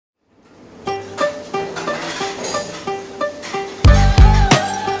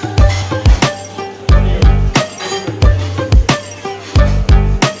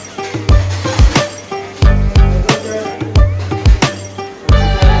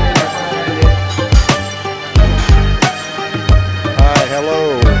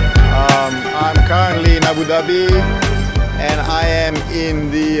Abu Dhabi, and I am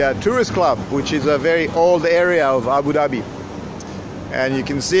in the tourist club, which is a very old area of Abu Dhabi. And you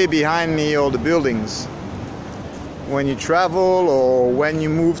can see behind me all the buildings. When you travel or when you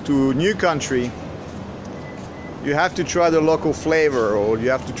move to a new country, you have to try the local flavor, or you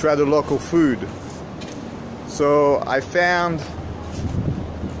have to try the local food. So I found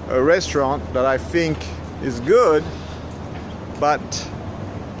a restaurant that I think is good, but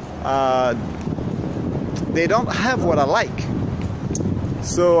they don't have what I like.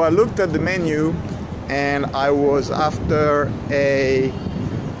 So I looked at the menu and I was after a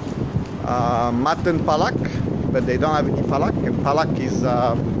mutton palak, but they don't have any palak, and palak is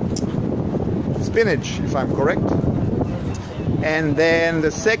spinach, if I'm correct. And then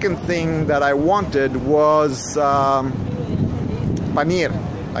the second thing that I wanted was paneer,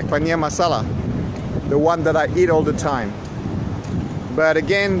 like paneer masala, the one that I eat all the time. But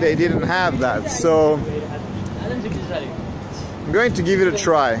again, they didn't have that, so I'm going to give it a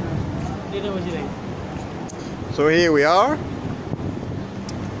try. So here we are.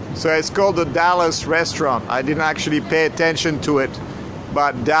 So it's called the Dallas restaurant. I didn't actually pay attention to it,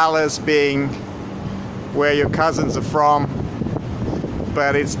 but Dallas being where your cousins are from,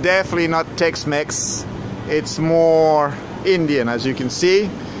 but it's definitely not Tex-Mex. It's more Indian, as you can see,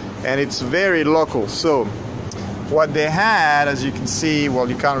 and it's very local. So what they had, as you can see, well,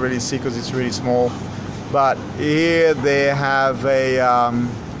 you can't really see because it's really small, but here they have a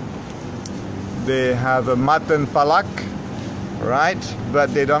mutton palak, right?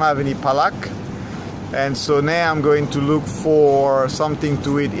 But they don't have any palak, and so now I'm going to look for something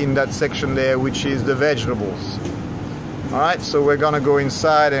to eat in that section there, which is the vegetables. All right, so we're gonna go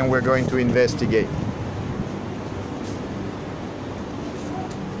inside and we're going to investigate.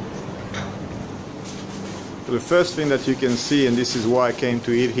 The first thing that you can see, and this is why I came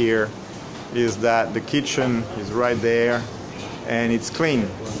to eat here, is that the kitchen is right there and it's clean.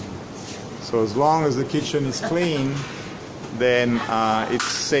 So as long as the kitchen is clean, then it's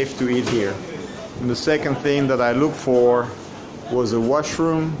safe to eat here. And the second thing that I looked for was a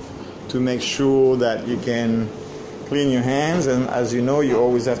washroom to make sure that you can clean your hands, and as you know, you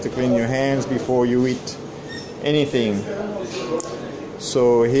always have to clean your hands before you eat anything.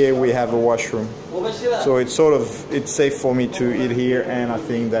 So here we have a washroom. So it's safe for me to eat here, and I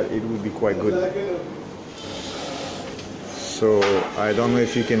think that it would be quite good. So I don't know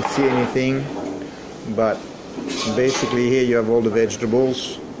if you can see anything, but basically here you have all the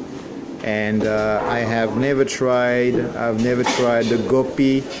vegetables, and I've never tried the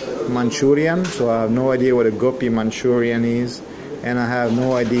gopi Manchurian, so I have no idea what a gopi Manchurian is, and I have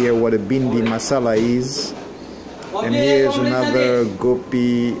no idea what a bindi masala is. And here's another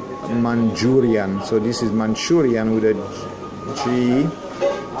gopi Manchurian. So this is Manchurian with a G,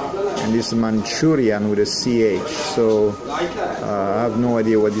 and this is Manchurian with a CH. So I have no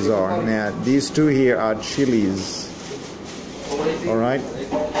idea what these are. Now these two here are chilies. Alright,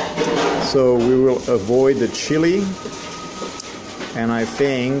 so we will avoid the chili, and I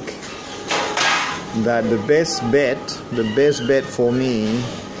think that the best bet for me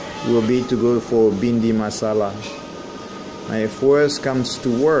will be to go for bindi masala. Now if worse comes to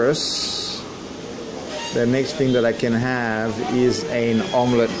worse, the next thing that I can have is an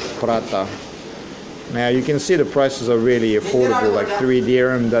omelette prata. Now you can see the prices are really affordable, like 3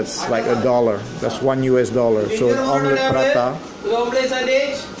 dirham, that's like $1, that's $1 US. So an omelette prata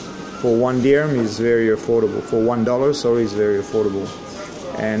for 1 dirham is very affordable, for $1, sorry, is very affordable.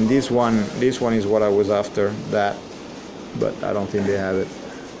 And this one is what I was after, that, but I don't think they have it.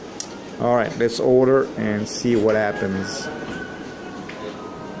 Alright, let's order and see what happens.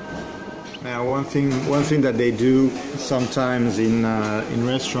 Now one thing that they do sometimes in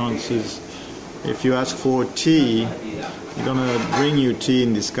restaurants is, if you ask for tea, they're gonna bring you tea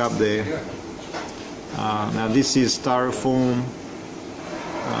in this cup there. Now this is styrofoam,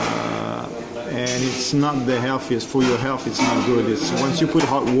 and it's not the healthiest for your health. It's not good. Once you put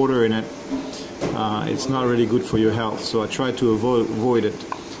hot water in it, it's not really good for your health. So I try to avoid it.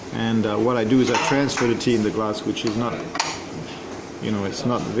 And what I do is I transfer the tea in the glass, which is not, it's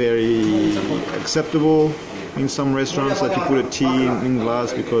not very acceptable in some restaurants that you put a tea in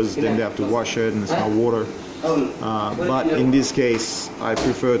glass, because then they have to wash it and it's not water. But in this case, I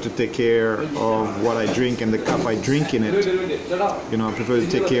prefer to take care of what I drink and the cup I drink in it. I prefer to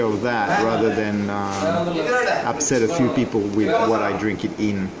take care of that rather than upset a few people with what I drink it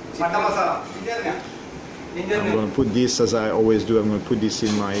in. I'm going to put this, as I always do, I'm going to put this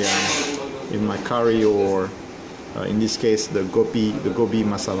in my curry, or in this case the gobi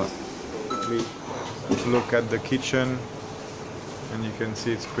masala. Look at the kitchen, and you can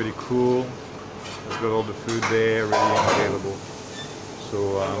see it's pretty cool. It's got all the food there ready and available.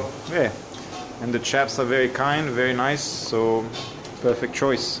 So yeah, and the chaps are very kind, very nice, so perfect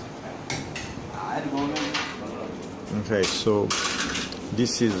choice. Okay, so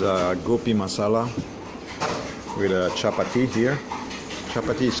this is gopi masala with a chapati here.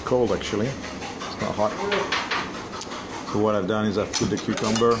 Chapati is cold actually, it's not hot. So what I've done is I've put the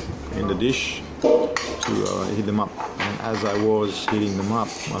cucumber in the dish to heat them up. And as I was heating them up,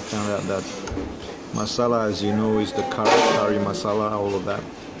 I found out that masala, as you know, is the curry masala, all of that.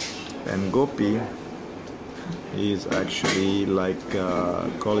 And gopi is actually like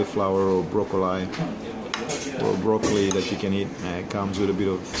cauliflower or broccoli that you can eat. It comes with a bit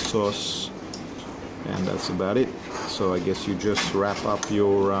of sauce, and that's about it. So I guess you just wrap up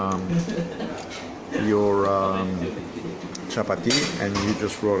your chapati and you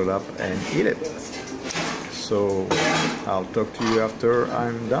just roll it up and eat it. So I'll talk to you after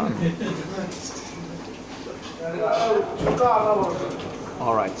I'm done.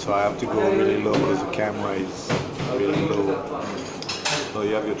 Alright, so I have to go really low because the camera is really low. So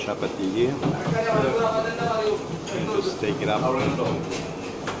you have your chapati here. And just take it up.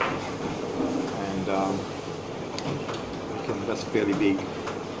 And that's fairly big.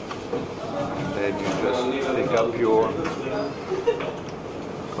 And then you just pick up your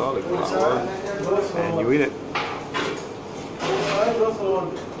cauliflower and you eat it.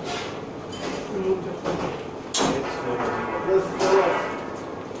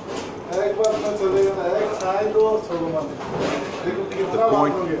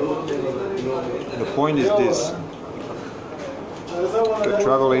 The point is this: you can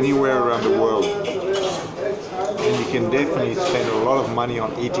travel anywhere around the world and you can definitely spend a lot of money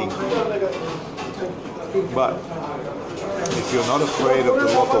on eating, but if you're not afraid of the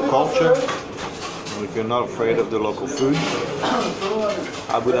local culture, or if you're not afraid of the local food,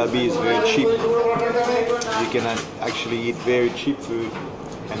 Abu Dhabi is very cheap. You can actually eat very cheap food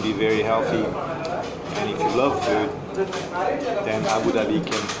and be very healthy. And if you love food, then Abu Dhabi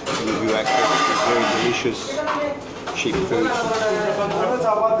can give you access to very delicious cheap food.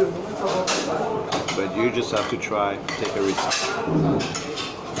 But you just have to try, take a risk.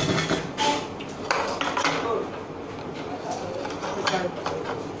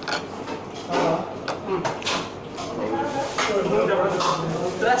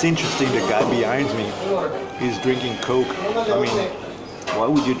 It's interesting, the guy behind me is drinking Coke. I mean, why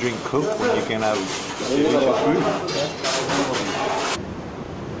would you drink Coke when you can have delicious food?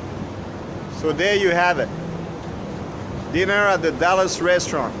 So there you have it. Dinner at the Dallas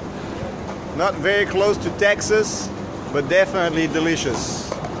restaurant. Not very close to Texas, but definitely delicious.